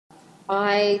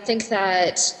I think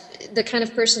that the kind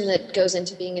of person that goes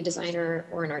into being a designer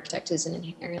or an architect is an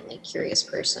inherently curious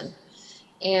person.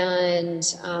 And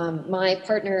my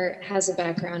partner has a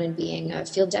background in being a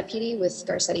field deputy with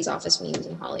Garcetti's office when he was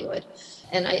in Hollywood.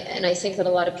 And I think that a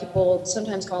lot of people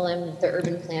sometimes call him the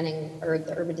urban planning or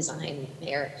the urban design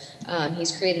mayor.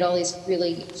 He's created all these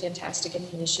really fantastic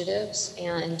initiatives.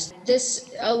 And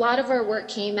a lot of our work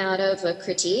came out of a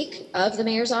critique of the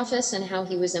mayor's office and how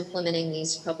he was implementing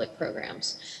these public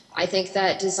programs. I think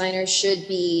that designers should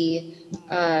be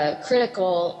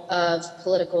critical of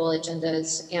political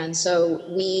agendas, and so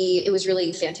it was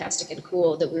really fantastic and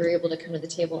cool that we were able to come to the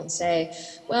table and say,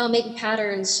 well, maybe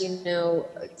patterns,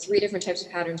 3 different types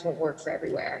of patterns won't work for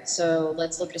everywhere. So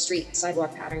let's look at a street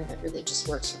sidewalk pattern that really just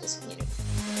works for this community.